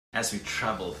As we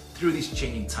travel through these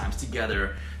changing times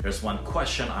together, there's one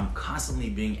question I'm constantly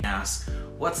being asked: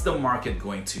 what's the market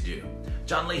going to do?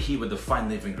 Jon Lahey with the Fine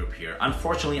Living Group here.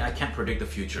 Unfortunately, I can't predict the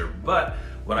future, but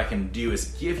what I can do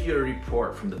is give you a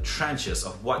report from the trenches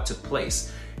of what took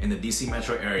place in the DC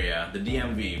metro area, the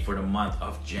DMV, for the month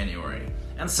of January,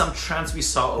 and some trends we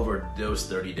saw over those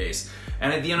 30 days.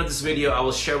 And at the end of this video, I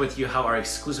will share with you how our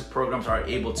exclusive programs are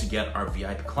able to get our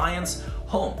VIP clients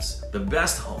homes, the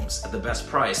best homes at the best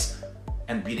price,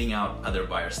 and beating out other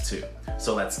buyers too.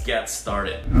 So let's get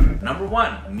started. Number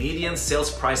one, median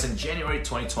sales price in January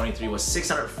 2023 was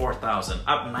 $604,000,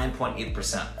 up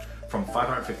 9.8% from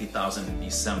 $550,000 in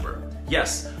December.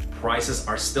 Yes, prices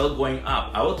are still going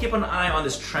up. I will keep an eye on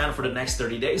this trend for the next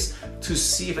 30 days to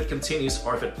see if it continues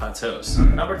or if it plateaus.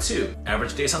 Number two,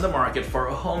 average days on the market for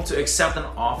a home to accept an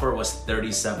offer was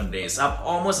 37 days, up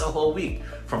almost a whole week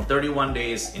from 31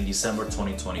 days in December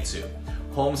 2022.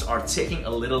 Homes are taking a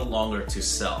little longer to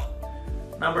sell.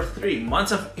 Number three,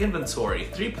 months of inventory,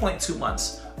 3.2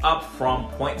 months, up from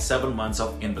 0.7 months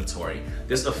of inventory.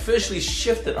 This officially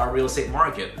shifted our real estate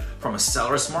market from a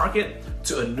seller's market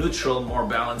to a neutral, more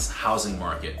balanced housing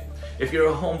market. If you're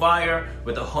a home buyer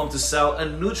with a home to sell, a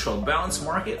neutral, balanced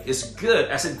market is good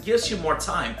as it gives you more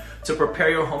time to prepare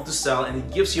your home to sell, and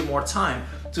it gives you more time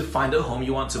to find a home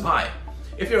you want to buy.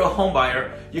 If you're a home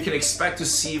buyer, you can expect to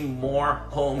see more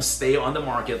homes stay on the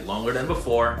market longer than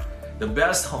before. The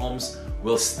best homes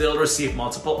will still receive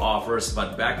multiple offers,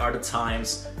 but back are the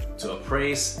times to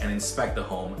appraise and inspect the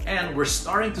home. And we're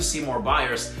starting to see more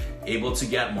buyers able to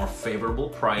get more favorable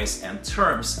price and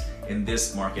terms in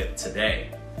this market today.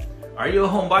 Are you a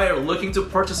home buyer looking to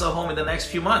purchase a home in the next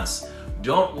few months?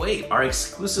 Don't wait. Our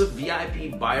exclusive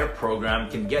VIP buyer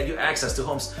program can get you access to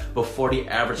homes before the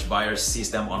average buyer sees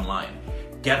them online.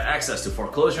 Get access to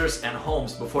foreclosures and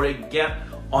homes before they get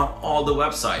on all the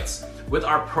websites. With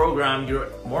our program, you're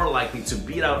more likely to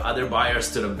beat out other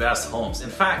buyers to the best homes. In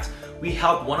fact, we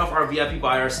helped one of our VIP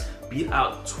buyers beat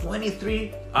out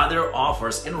 23 other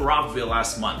offers in Rockville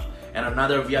last month. And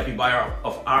another VIP buyer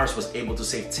of ours was able to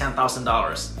save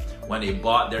 $10,000 when they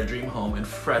bought their dream home in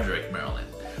Frederick, Maryland.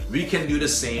 We can do the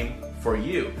same for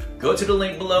you. Go to the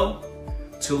link below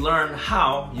to learn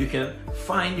how you can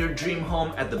find your dream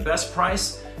home at the best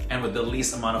price and with the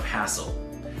least amount of hassle.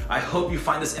 I hope you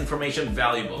find this information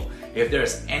valuable. If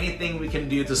there's anything we can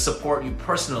do to support you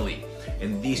personally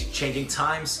in these changing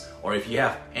times, or if you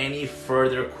have any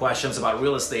further questions about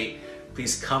real estate,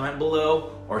 please comment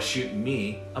below or shoot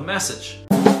me a message.